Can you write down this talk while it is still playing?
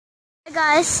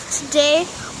Hi guys, today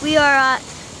we are at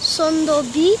Songdo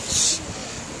Beach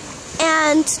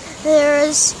and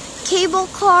there's cable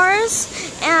cars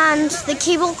and the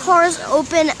cable cars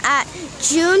open at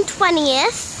June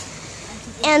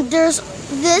 20th and there's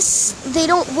this, they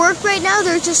don't work right now,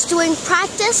 they're just doing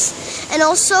practice, and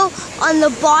also on the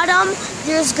bottom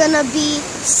there's gonna be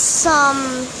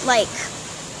some like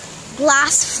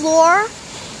glass floor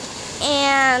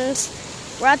and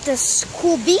we're at this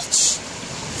cool beach.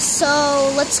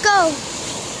 So let's go.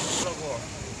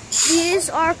 These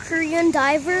are Korean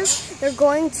divers. They're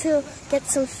going to get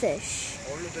some fish.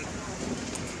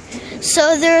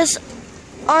 So there's,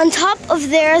 on top of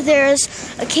there's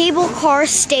a cable car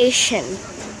station.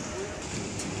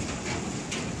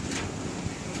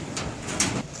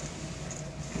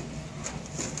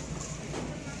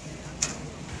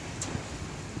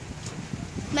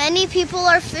 Many people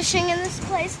are fishing in this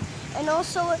place, and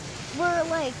also we're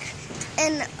like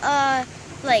in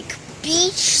like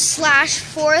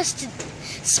beach/forest.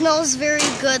 It smells very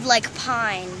good, like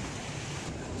pine.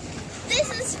 This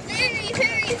is very,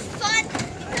 very fun.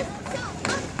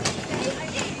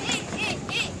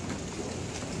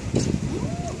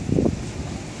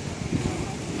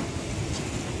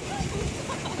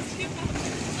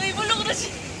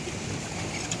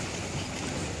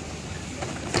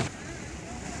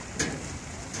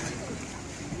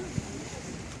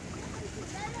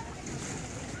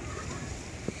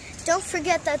 Don't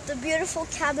forget that the beautiful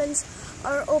cabins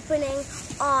are opening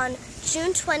on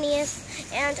June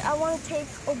 20th, and I want to take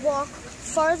a walk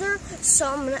farther, so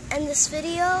I'm going to end this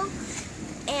video,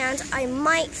 and I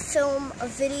might film a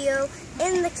video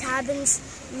in the cabins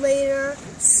later,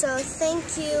 so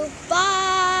thank you,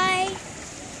 bye!